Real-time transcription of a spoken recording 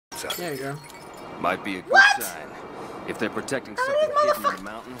Plaza. There you go. Might be a good What? sign. If they're protecting Oh, something these hidden in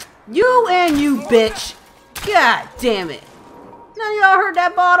the mountain. You and you, bitch. God damn it. None of y'all heard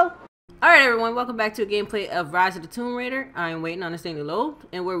that bottle? Alright everyone, welcome back to a gameplay of Rise of the Tomb Raider. I am waiting on this thing to load.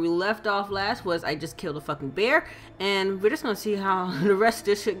 And where we left off last was I just killed a fucking bear. And we're just gonna see how the rest of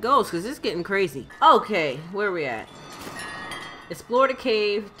this shit goes, because it's getting crazy. Okay, where are we at? Explore the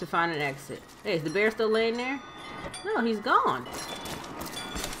cave to find an exit. Hey, is the bear still laying there? No, he's gone.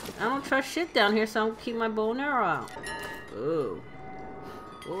 I don't trust shit down here, so I'm gonna keep my bow and arrow out. Ooh.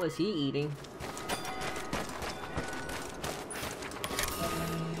 What was he eating?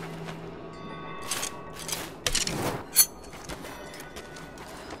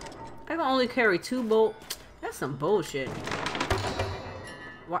 I can only carry 2 bolt. That's some bullshit.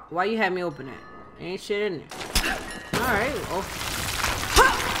 Why you had me open it? Ain't shit in there. Alright. Oh.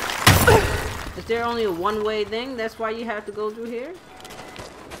 Is there only a one-way thing? That's why you have to go through here?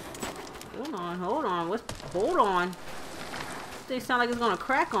 Hold on, hold on. Hold on. This thing sound like it's gonna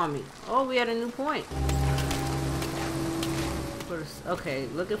crack on me. Oh, we had a new point. Okay,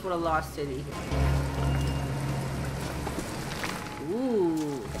 looking for the lost city here.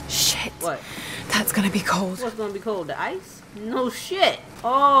 Ooh. Shit. What? That's gonna be cold. What's gonna be cold? The ice? No shit.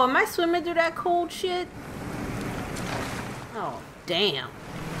 Oh, am I swimming through that cold shit? Oh, damn.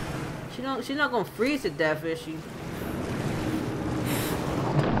 She's not gonna freeze to death, is she?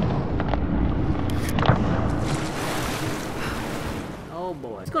 Oh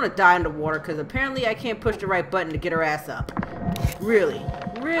boy. It's gonna die in the water because apparently I can't push the right button to get her ass up. Really?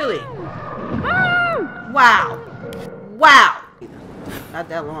 Really? Wow. Wow. Not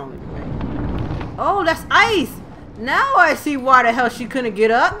that long anyway. Oh, that's ice! Now I see why the hell she couldn't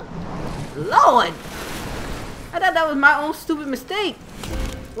get up. Lord! I thought that was my own stupid mistake.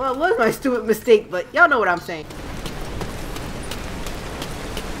 Well, it was my stupid mistake, but y'all know what I'm saying.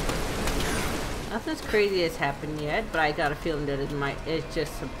 Nothing's crazy has happened yet, but I got a feeling that it's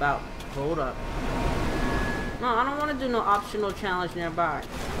just about, hold up. No, I don't want to do no optional challenge nearby.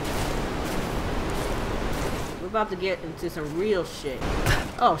 We're about to get into some real shit.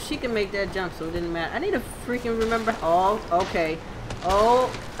 Oh, she can make that jump, so it didn't matter. I need to freaking remember. Oh, okay.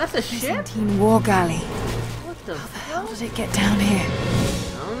 Oh, that's a ship? Byzantine war galley. What the How did it get down here?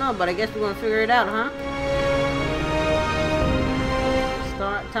 I don't know, but I guess we're gonna figure it out, huh?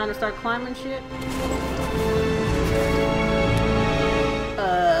 Time to start climbing shit?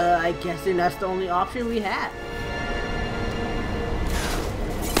 I guess then that's the only option we have.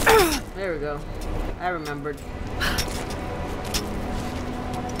 There we go. I remembered.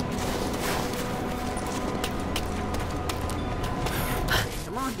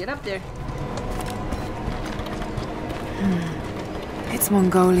 Come on, get up there. It's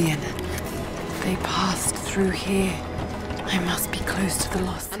Mongolian. They passed through here. I must be close to the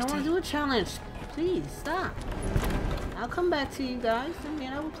lost city. I don't want to do a challenge. Please, stop. I'll come back to you guys, and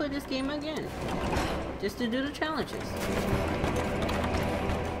then I will play this game again. Just to do the challenges.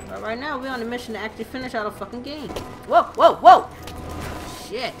 But right now, we're on a mission to actually finish out a fucking game. Whoa, whoa, whoa!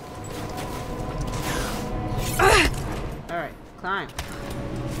 Shit. Alright, climb.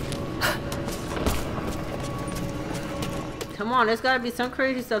 Come on, there's gotta be some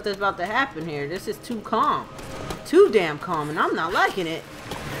crazy stuff that's about to happen here. This is too calm. Too damn calm, and I'm not liking it.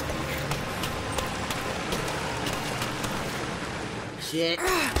 Shit.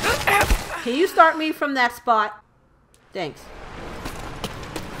 Can you start me from that spot? Thanks.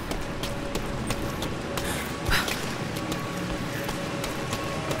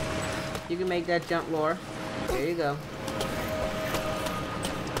 You can make that jump, Laura. There you go.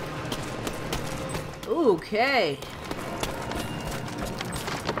 Okay.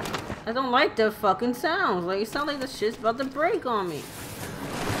 I don't like the fucking sounds. Like, it sounds like the shit's about to break on me.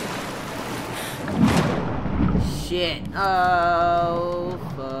 Shit. Oh,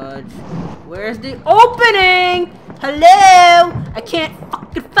 fudge. Where's the opening? Hello? I can't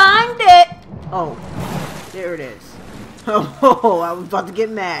fucking find it. Oh, there it is. Oh, I was about to get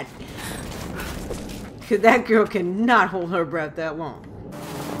mad. Because that girl cannot hold her breath that long.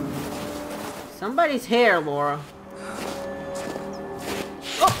 Somebody's hair, Laura.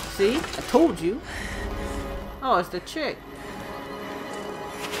 Oh, see? I told you. Oh, it's the chick.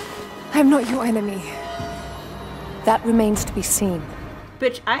 I'm not your enemy. That remains to be seen.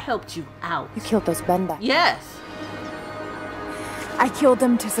 Bitch, I helped you out. You killed those Benda. Yes. I killed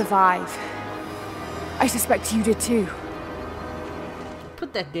them to survive. I suspect you did too.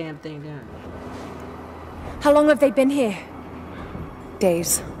 Put that damn thing down. How long have they been here?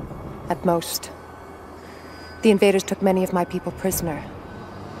 Days, at most. The invaders took many of my people prisoner.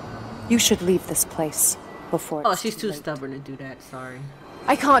 You should leave this place before. Oh, she's too stubborn to do that. Sorry.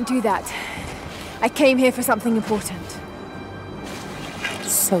 I can't do that. I came here for something important.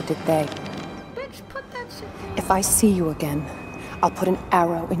 So did they. Bitch, put that shit down. If I see you again, I'll put an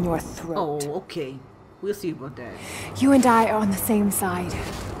arrow in your throat. Oh, okay. We'll see about that. You and I are on the same side.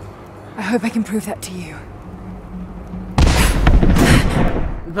 I hope I can prove that to you.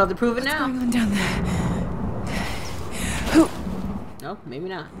 We're about to prove it now. What's going on down there? Who? No, maybe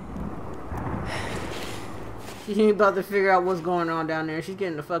not. She ain't about to figure out what's going on down there. She's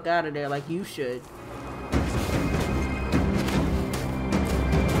getting the fuck out of there like you should.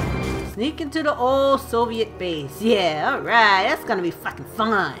 Sneak into the old Soviet base. Yeah, alright. That's gonna be fucking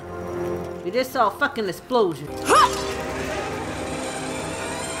fun. We just saw a fucking explosion.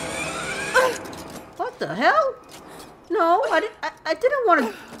 What the hell? No, I didn't want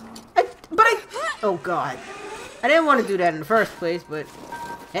to... Oh, God. I didn't want to do that in the first place, but...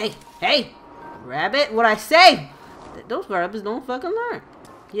 Hey! Rabbit, what I say? Those rabbits don't fucking learn.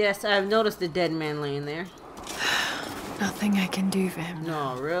 Yes, I've noticed the dead man laying there. Nothing I can do for him.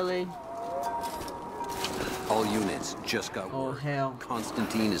 No, really? All units just got Oh, word. hell.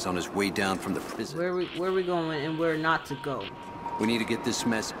 Constantine is on his way down from the prison. Where we going and where not to go? We need to get this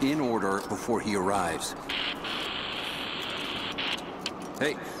mess in order before he arrives.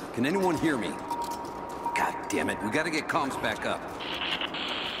 Hey, can anyone hear me? God damn it, we gotta get comms back up.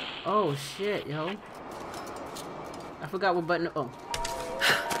 Oh, shit, yo. I forgot what button to... Oh.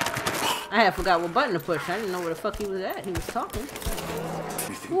 I had forgot what button to push. I didn't know where the fuck he was at. He was talking.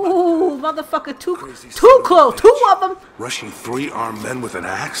 Ooh, motherfucker, too close. Two of them. Rushing 3 armed men with an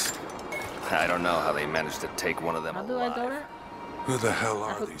axe? I don't know how they managed to take one of them How do I do that? Who the hell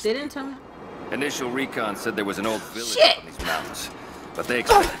are these? They didn't tell me. Initial recon said there was an old village Shit! up in these mountains, but they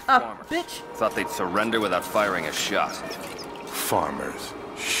expected farmers. Bitch. Thought they'd surrender without firing a shot. Farmers.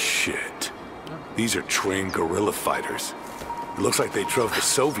 Shit. These are trained guerrilla fighters. It looks like they drove the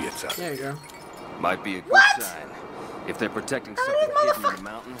Soviets out. There you go. Might be a good What? sign. If they're protecting How something these hidden in the motherfuckers-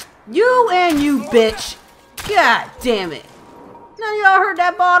 mountain. You and you, bitch. God damn it. None of y'all heard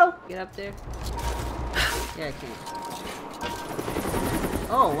that bottle? Get up there. Yeah, I can.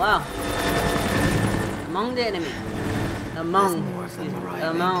 Oh, wow. Among the enemy. Among. Excuse me.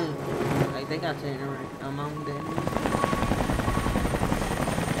 Among. I think I'm saying it right. Among the enemy.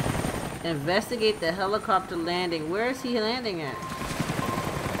 Investigate the helicopter landing. Where is he landing at?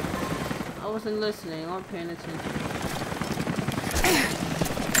 I wasn't listening or paying attention.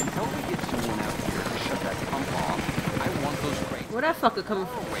 Until we get someone out here to shut that pump off, I want those crates Where that fucker coming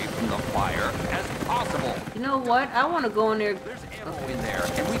from? away from the fire as possible. You know what? I want to go in there. There's ammo in there,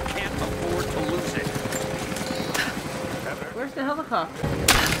 and we can't afford to lose it. Where's the helicopter?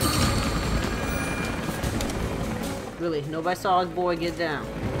 Really? Nobody saw his boy get down.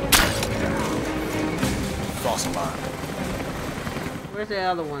 Cross the line. Where's the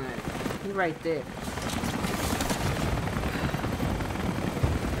other one at? He's right there.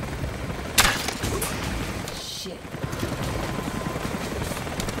 Shit.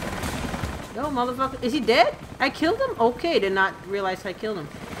 No, motherfucker. Is he dead? I killed him? Okay, did not realize I killed him.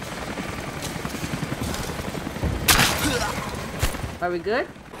 Are we good?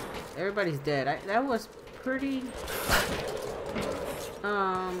 Everybody's dead. That was pretty...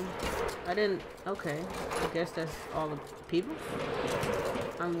 I didn't... Okay. I guess that's all the people?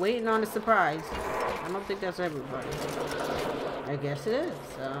 I'm waiting on a surprise. I don't think that's everybody. I guess it is.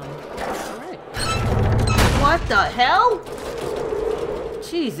 Alright. What the hell?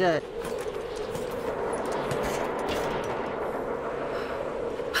 Jesus.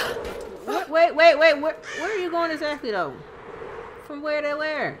 Wait. Where are you going exactly, though? From where to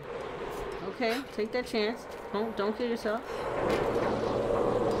where? Okay, take that chance. Don't kill yourself.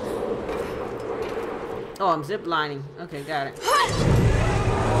 Oh, I'm zip lining. Okay, got it.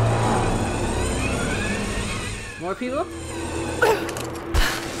 More people?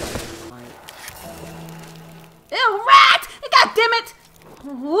 Ew, rat! God damn it!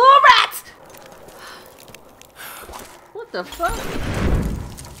 Oh, rat! What the fuck?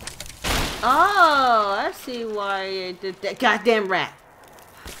 Oh, I see why it did that. Goddamn rat.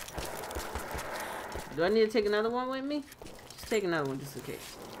 Do I need to take another one with me? Just take another one just in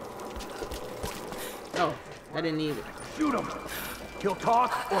case. Oh, I didn't need it. Shoot him. He'll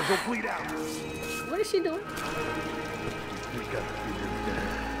talk or he'll bleed out. What is she doing?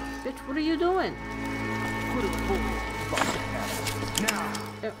 Bitch, what are you doing? Now.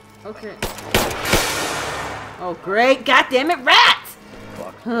 Yeah, okay. Oh, great. God damn it, rats!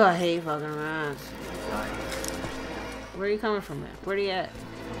 Oh, I hate fucking rats. Where are you coming from, man? Where are you at?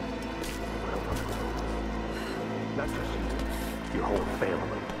 Not just you. Your whole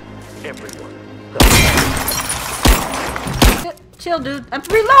family. Everyone. Chill, dude. I'm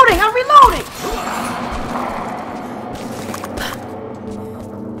reloading. I'm reloading.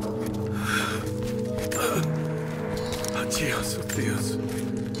 Adios, Dios.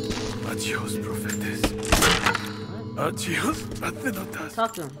 Adios, profetes. Adios, patriotas.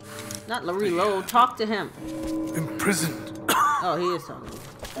 Talk to him. Not reload. Talk to him. Imprisoned. Oh, he is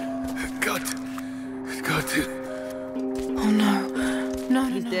talking. God. Oh no. No,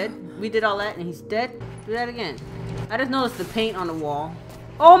 He's no, no. dead. We did all that and he's dead. Do that again. I just noticed the paint on the wall.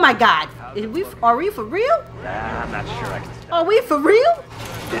 Oh my god. Are we for real? I'm not sure I can stop. Are we for real?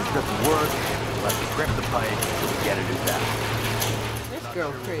 This doesn't work. Let's grip the pipe and get it as that. This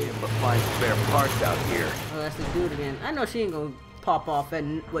girl's crazy. But find spare parts out here. Oh, that's the dude again. I know she ain't gonna pop off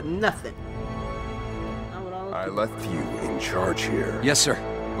with nothing. Not with all those I people. left you in charge here. Yes, sir.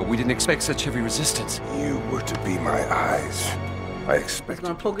 But we didn't expect such heavy resistance. You were to be my eyes. I It's expected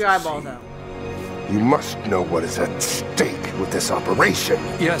gonna you poke to your eyeballs see. out. You must know what is at stake with this operation.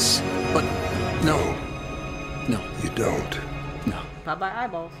 Yes, but no. No, You don't. no. Pop by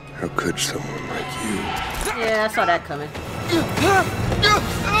eyeballs. How could someone like you? Yeah, I saw that coming.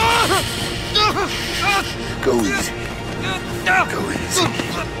 Go easy. Go easy.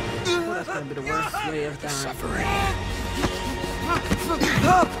 Oh, that's gonna be the worst way of dying. Suffering.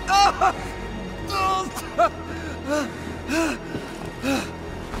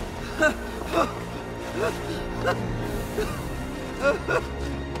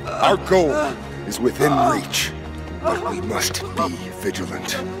 Our goal is within reach, but we must be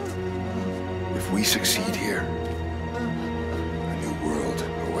vigilant. If we succeed here, a new world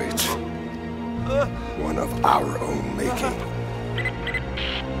awaits. One of our own making.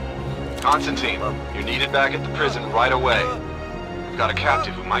 Constantine, you're needed back at the prison right away. We've got a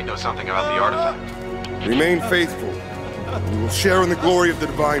captive who might know something about the artifact. Remain faithful. We will share in the glory of the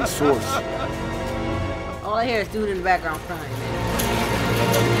divine source. All I hear is dude in the background crying, man.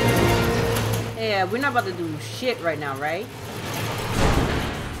 Yeah, we're not about to do shit right now, right?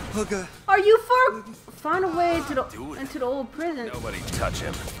 Okay. Are you for find a way to into the old prison? Nobody touch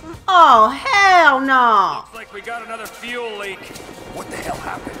him. Oh hell no! Looks like we got another fuel leak. What the hell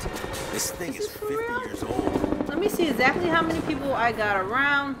happened? This thing is 50 years old. Let me see exactly how many people I got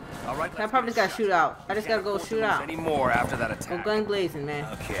around. All right, I probably just gotta shoot out. I just gotta go shoot out. Any more after that Go attack? gun blazing, man.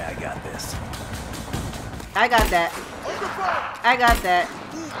 Okay, I got this. I got that. I got that.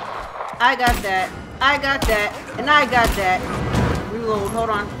 I got that. I got that. And I got that. Reload. Hold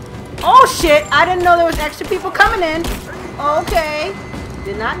on. Oh shit! I didn't know there was extra people coming in. Okay.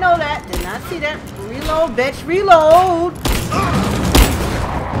 Did not know that. Did not see that. Reload, bitch. Reload.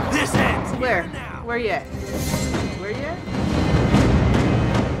 This ends. Where? Where you at? Where you at?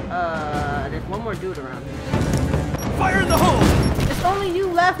 There's one more dude around here. Fire in the hole. It's only you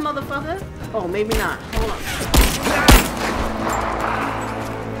left, motherfucker. Oh, maybe not. Hold on.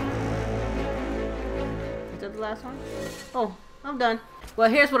 Is that the last one? Oh, I'm done. Well,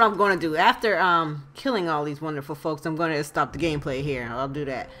 here's what I'm going to do. After killing all these wonderful folks, I'm going to stop the gameplay here. I'll do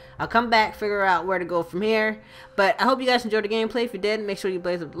that. I'll come back, figure out where to go from here. But I hope you guys enjoyed the gameplay. If you did, make sure you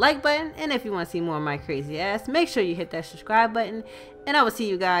blaze up the like button. And if you want to see more of my crazy ass, make sure you hit that subscribe button. And I will see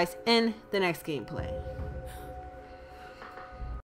you guys in the next gameplay.